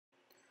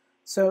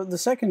So the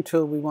second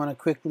tool we want to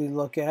quickly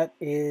look at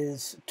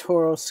is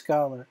Touro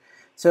Scholar.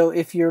 So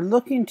if you're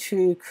looking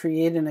to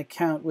create an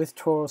account with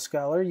Touro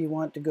Scholar, you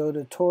want to go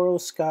to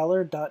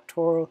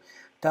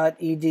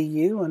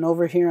touroscholar.touro.edu, and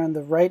over here on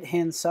the right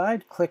hand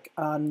side click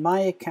on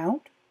My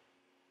Account,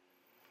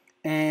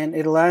 and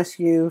it'll ask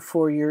you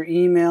for your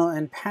email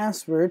and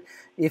password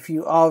if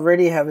you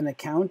already have an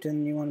account,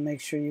 and you want to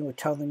make sure you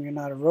tell them you're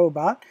not a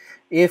robot.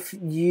 If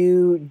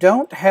you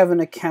don't have an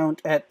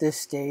account at this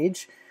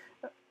stage,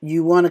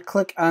 you want to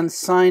click on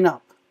Sign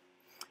Up,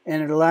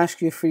 and it'll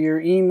ask you for your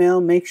email.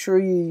 Make sure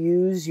you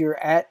use your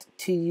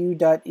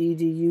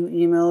 @tu.edu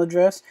email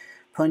address.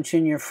 Punch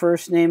in your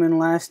first name and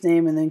last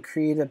name, and then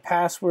create a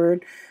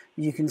password.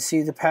 You can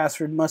see the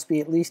password must be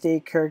at least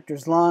 8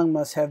 characters long,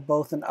 must have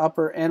both an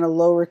upper and a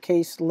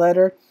lowercase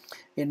letter.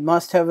 It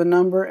must have a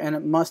number, and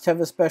it must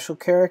have a special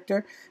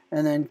character.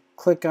 And then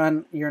click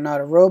on You're Not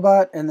a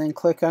Robot, and then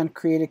click on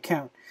Create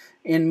Account.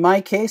 In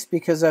my case,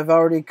 because I've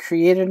already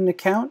created an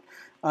account,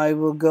 I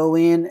will go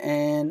in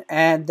and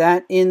add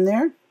that in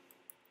there.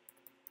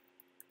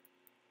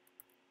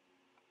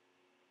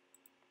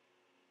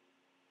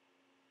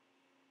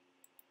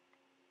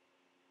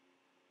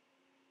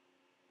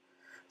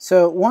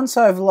 So once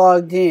I've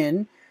logged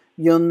in,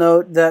 you'll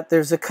note that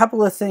there's a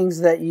couple of things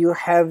that you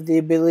have the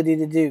ability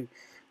to do.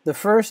 The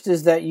first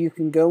is that you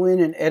can go in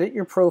and edit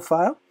your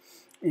profile,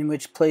 in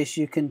which place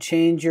you can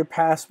change your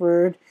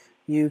password.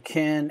 You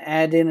can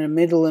add in a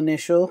middle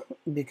initial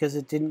because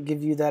it didn't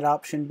give you that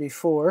option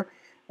before,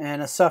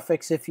 and a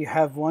suffix if you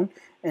have one,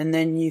 and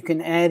then you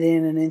can add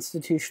in an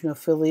institutional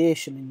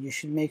affiliation, and you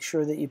should make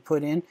sure that you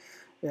put in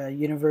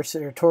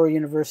University or Touro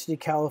University,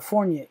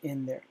 California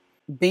in there.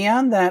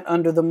 Beyond that,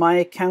 under the My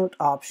Account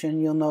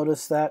option, you'll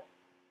notice that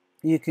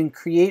you can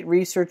create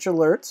research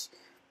alerts,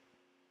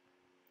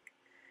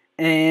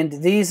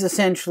 and these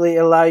essentially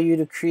allow you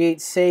to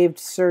create saved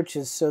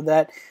searches so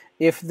that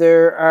if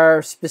there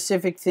are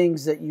specific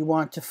things that you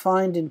want to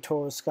find in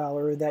Touro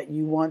Scholar or that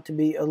you want to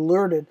be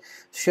alerted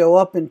show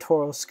up in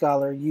Touro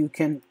Scholar, you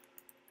can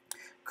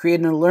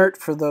create an alert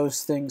for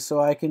those things. So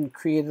I can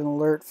create an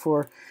alert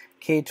for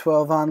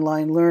K-12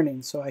 online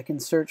learning. So I can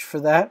search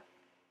for that,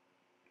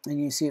 and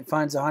you see it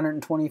finds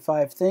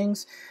 125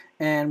 things.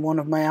 And one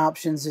of my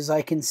options is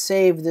I can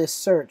save this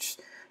search,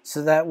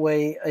 so that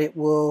way it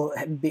will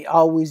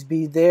always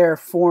be there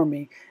for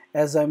me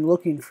as I'm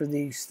looking for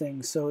these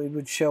things. So it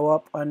would show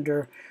up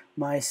under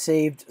my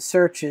saved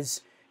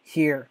searches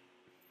here.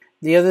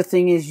 The other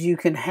thing is you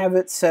can have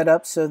it set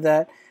up so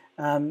that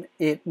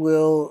it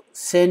will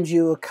send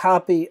you a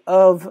copy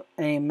of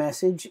a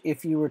message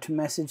if you were to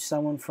message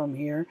someone from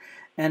here,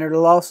 and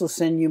it'll also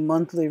send you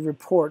monthly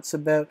reports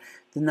about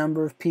the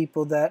number of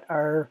people that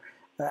are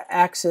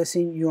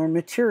accessing your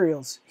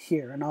materials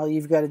here. And all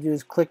you've got to do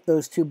is click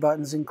those two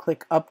buttons and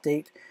click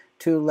Update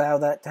to allow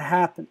that to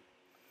happen.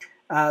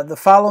 The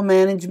follow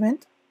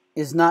management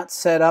is not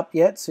set up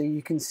yet, so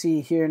you can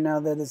see here now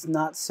that it's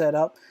not set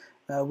up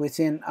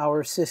within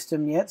our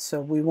system yet,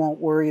 so we won't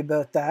worry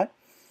about that.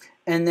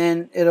 And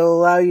then it'll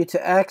allow you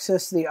to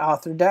access the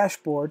author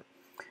dashboard,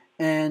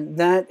 and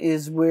that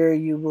is where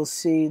you will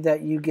see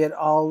that you get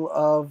all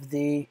of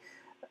the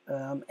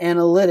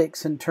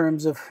analytics in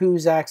terms of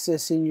who's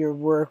accessing your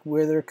work,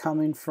 where they're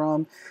coming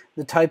from,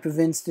 the type of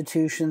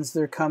institutions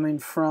they're coming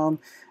from,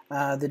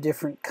 the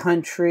different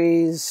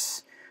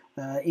countries,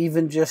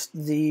 even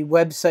just the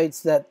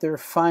websites that they're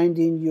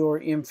finding your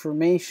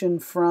information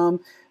from.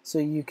 So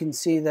you can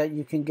see that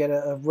you can get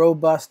a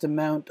robust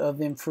amount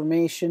of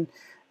information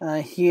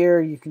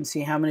here. You can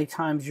see how many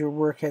times your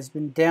work has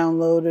been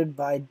downloaded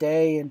by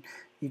day, and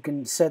you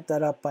can set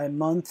that up by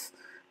month.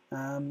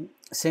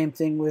 Same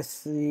thing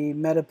with the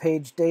meta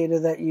page data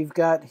that you've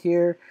got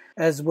here,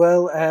 as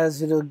well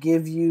as it'll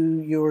give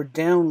you your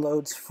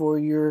downloads for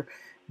your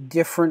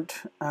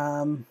different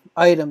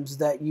items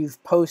that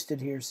you've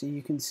posted here. So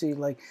you can see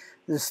like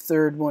this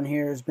third one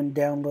here has been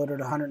downloaded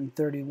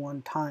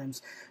 131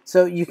 times.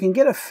 So you can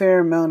get a fair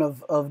amount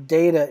of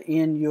data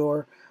in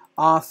your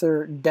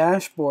author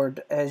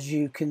dashboard, as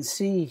you can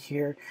see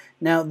here.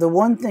 Now the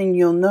one thing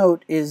you'll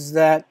note is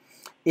that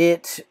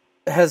it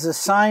has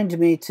assigned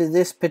me to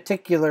this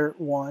particular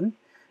one,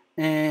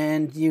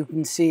 and you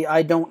can see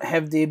I don't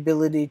have the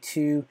ability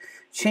to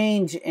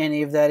change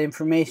any of that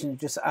information. It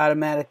just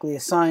automatically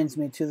assigns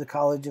me to the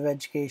College of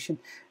Education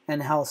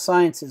and Health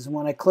Sciences. And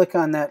when I click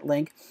on that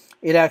link,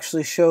 it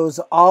actually shows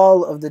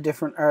all of the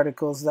different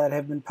articles that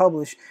have been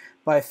published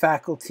by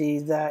faculty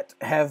that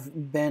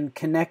have been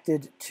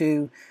connected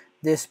to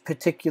this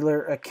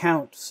particular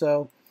account.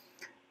 So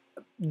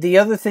the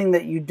other thing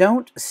that you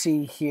don't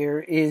see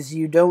here is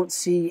you don't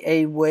see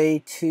a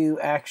way to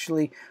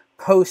actually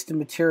post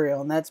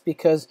material, and that's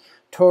because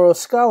Touro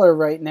Scholar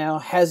right now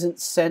hasn't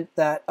sent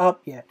that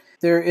up yet.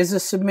 There is a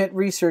Submit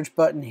Research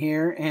button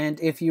here, and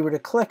if you were to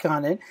click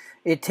on it,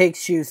 it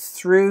takes you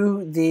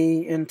through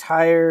the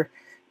entire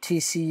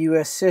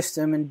TCUS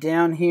system, and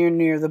down here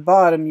near the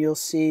bottom you'll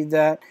see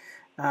that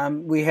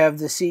we have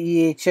the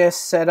CEHS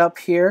set up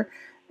here,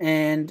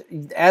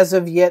 And as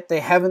of yet, they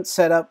haven't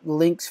set up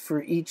links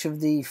for each of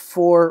the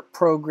 4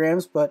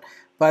 programs, but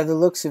by the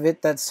looks of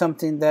it, that's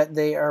something that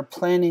they are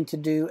planning to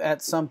do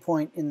at some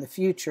point in the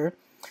future.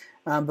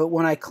 But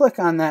when I click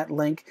on that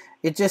link,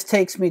 it just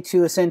takes me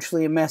to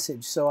essentially a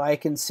message. So I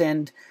can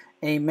send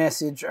a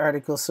message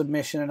article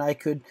submission, and I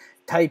could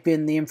type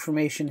in the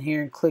information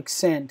here and click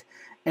send.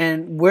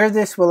 And where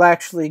this will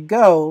actually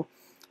go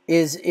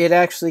is it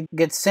actually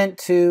gets sent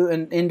to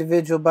an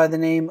individual by the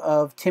name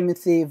of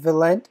Timothy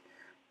Valent,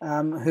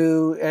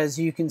 who, as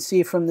you can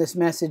see from this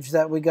message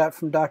that we got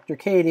from Dr.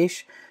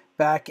 Kadish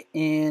back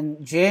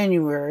in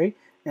January,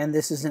 and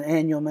this is an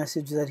annual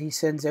message that he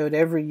sends out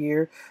every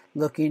year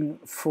looking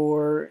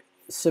for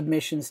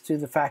submissions to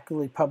the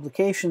faculty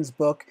publications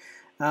book.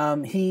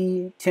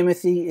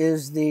 Timothy,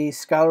 is the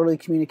scholarly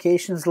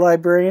communications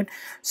librarian,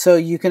 so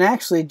you can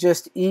actually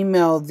just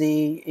email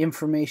the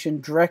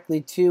information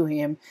directly to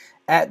him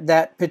at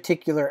that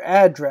particular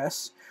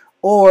address,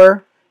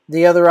 or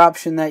the other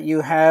option that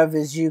you have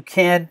is you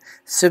can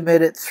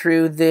submit it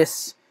through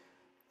this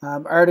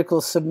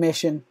article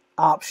submission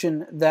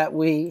option that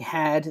we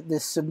had,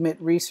 this submit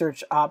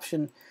research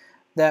option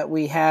that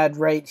we had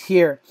right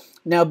here.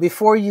 Now,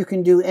 before you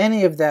can do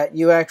any of that,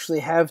 you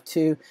actually have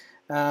to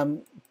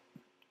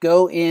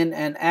go in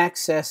and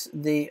access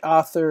the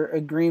author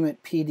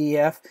agreement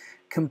PDF,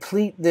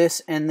 complete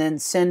this, and then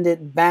send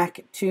it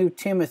back to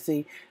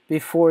Timothy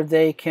before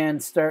they can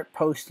start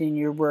posting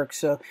your work.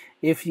 So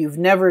if you've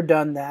never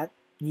done that,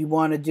 you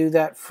want to do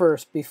that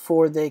first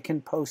before they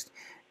can post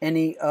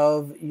any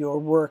of your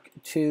work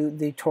to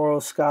the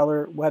Touro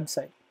Scholar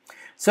website.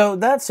 So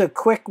that's a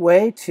quick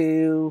way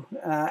to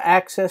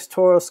access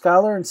Touro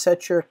Scholar and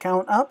set your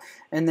account up,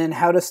 and then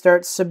how to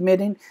start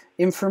submitting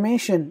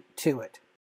information to it.